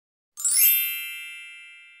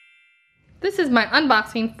This is my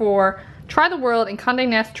unboxing for Try the World and Condé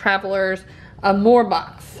Nast Traveler's Amour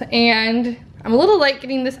box. And I'm a little late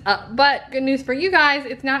getting this up, but good news for you guys,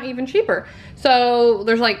 it's not even cheaper. So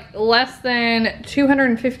there's like less than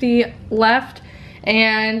 250 left.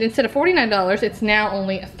 And instead of $49, it's now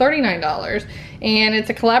only $39. And it's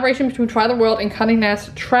a collaboration between Try the World and Condé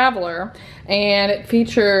Nast Traveler. And it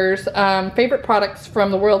features favorite products from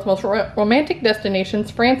the world's most romantic destinations,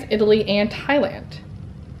 France, Italy, and Thailand.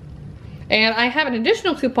 And I have an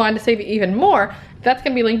additional coupon to save you even more. That's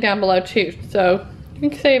going to be linked down below too. So you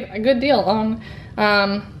can save a good deal on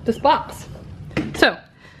this box. So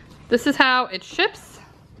this is how it ships.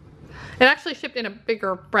 It actually shipped in a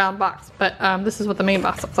bigger brown box, but this is what the main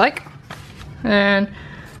box looks like. And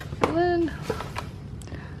then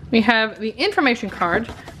we have the information card,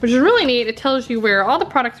 which is really neat. It tells you where all the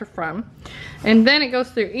products are from. And then it goes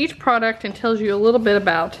through each product and tells you a little bit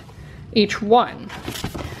about each one.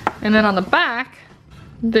 And then on the back,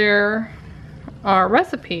 there are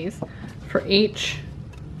recipes for each,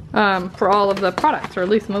 for all of the products, or at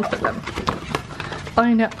least most of them.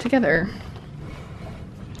 Find out together.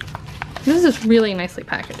 This is really nicely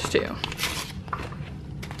packaged too.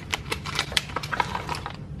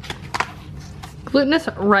 Glutinous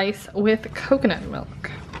rice with coconut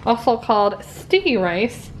milk, also called sticky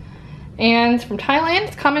rice, and from Thailand.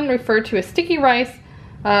 It's commonly referred to as sticky rice.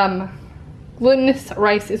 Glutinous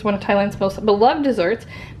rice is one of Thailand's most beloved desserts,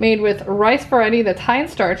 made with rice variety that's high in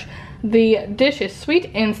starch. The dish is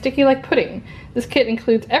sweet and sticky like pudding. This kit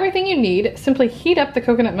includes everything you need. Simply heat up the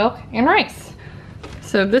coconut milk and rice.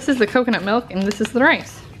 So this is the coconut milk and this is the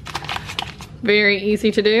rice. Very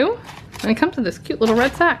easy to do. And it comes in this cute little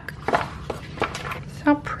red sack.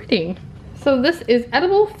 How pretty. So this is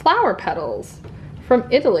edible flower petals from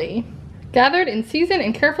Italy. Gathered in season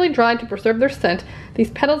and carefully dried to preserve their scent, these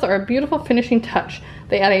petals are a beautiful finishing touch.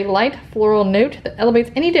 They add a light floral note that elevates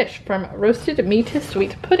any dish, from roasted meat to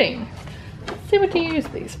sweet pudding. Let's see what to use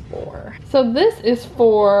these for. So this is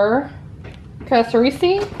for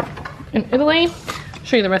cassarisi in Italy. I'll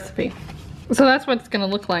show you the recipe. So that's what it's gonna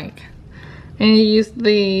look like. And you use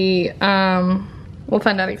the, we'll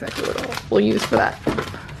find out exactly what we'll use for that.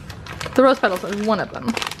 The rose petals is one of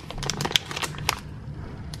them.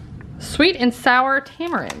 Sweet and sour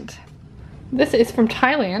tamarind. This is from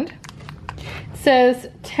Thailand. It says,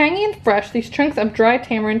 tangy and fresh, these chunks of dry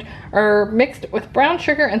tamarind are mixed with brown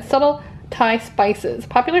sugar and subtle Thai spices.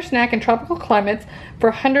 Popular snack in tropical climates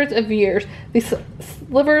for hundreds of years. These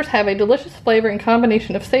slivers have a delicious flavor in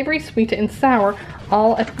combination of savory, sweet, and sour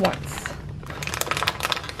all at once.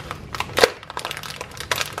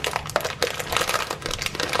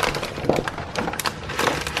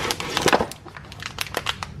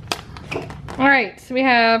 Alright, so we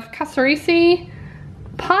have cassarisi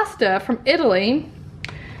pasta from Italy.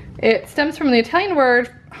 It stems from the Italian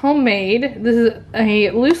word homemade. This is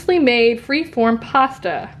a loosely made free-form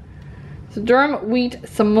pasta. So durum wheat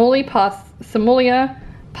semolia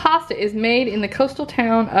pasta is made in the coastal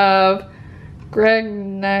town of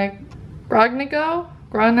Granano,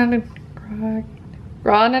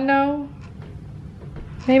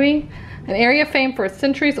 maybe? An area famed for its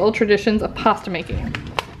centuries-old traditions of pasta making.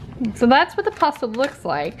 So that's what the pasta looks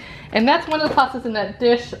like, and that's one of the pastas in that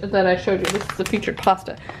dish that I showed you. This is the featured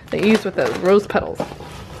pasta they use with the rose petals.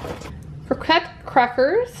 Croquette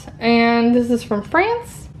crackers, and this is from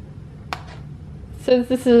France. It says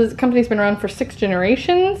the company's been around for 6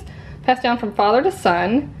 generations, passed down from father to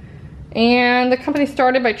son, and the company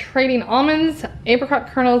started by trading almonds,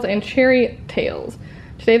 apricot kernels, and cherry tails.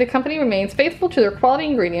 Today the company remains faithful to their quality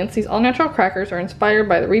ingredients. These all-natural crackers are inspired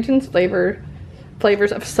by the region's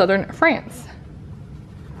flavors of southern France.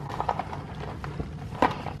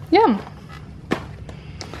 Yum.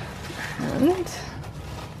 And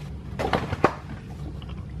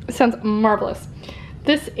it sounds marvelous.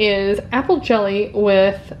 This is apple jelly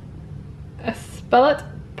with espelette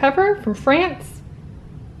pepper from France.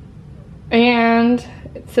 And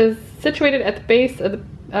it says situated at the base of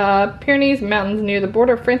the Pyrenees Mountains near the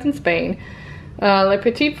border of France and Spain. Le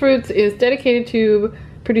Petit Fruits is dedicated to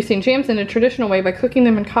producing jams in a traditional way by cooking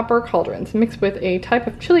them in copper cauldrons. Mixed with a type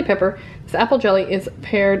of chili pepper, this apple jelly is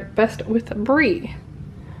paired best with brie.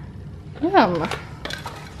 Yum.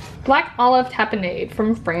 Black olive tapenade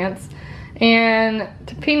from France. And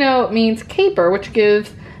tapino means caper, which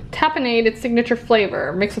gives tapenade its signature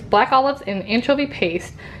flavor. Mixed with black olives and anchovy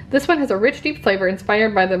paste, this one has a rich, deep flavor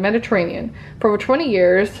inspired by the Mediterranean. For over 20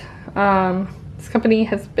 years, this company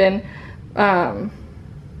has been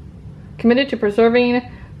committed to preserving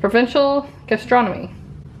provincial gastronomy.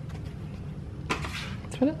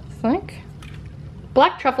 That's what it looks like.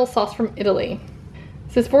 Black truffle sauce from Italy.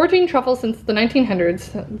 It says foraging truffles since the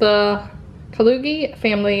 1900s. The Kalugi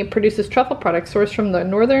family produces truffle products sourced from the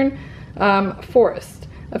northern forest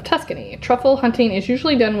of Tuscany. Truffle hunting is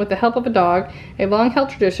usually done with the help of a dog, a long-held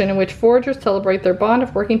tradition in which foragers celebrate their bond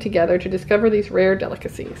of working together to discover these rare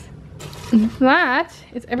delicacies. And that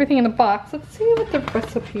is everything in the box. Let's see what the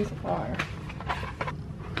recipes are.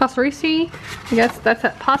 Pastorisi, I guess that's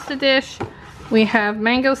that pasta dish. We have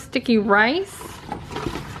mango sticky rice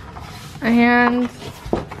and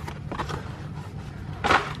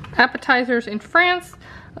appetizers in France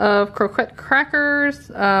of croquette crackers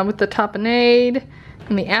with the tapenade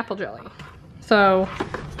and the apple jelly. So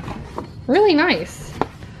really nice.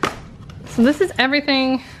 So this is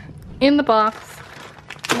everything in the box.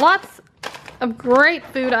 Lots of great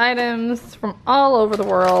food items from all over the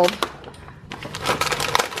world.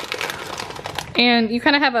 And you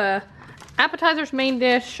kind of have a appetizers, main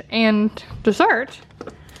dish, and dessert.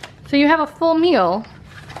 So you have a full meal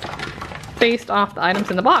based off the items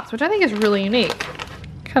in the box, which I think is really unique.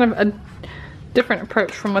 Kind of a different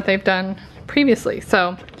approach from what they've done previously.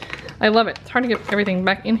 So I love it. It's hard to get everything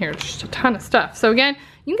back in here. It's just a ton of stuff. So again,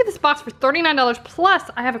 you can get this box for $39 plus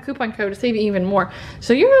I have a coupon code to save you even more.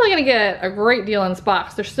 So you're really gonna get a great deal in this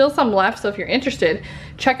box. There's still some left, so if you're interested,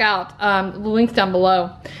 check out the links down below.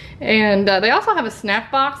 And they also have a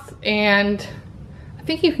snack box, and I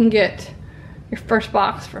think you can get your first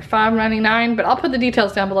box for $5.99, but I'll put the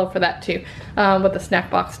details down below for that too, what the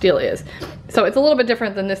snack box deal is. So it's a little bit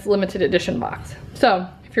different than this limited edition box. So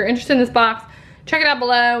if you're interested in this box, check it out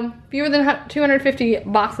below. Fewer than 250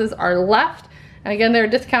 boxes are left. And again, they're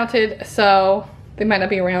discounted, so they might not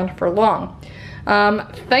be around for long.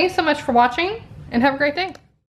 Thanks so much for watching, and have a great day.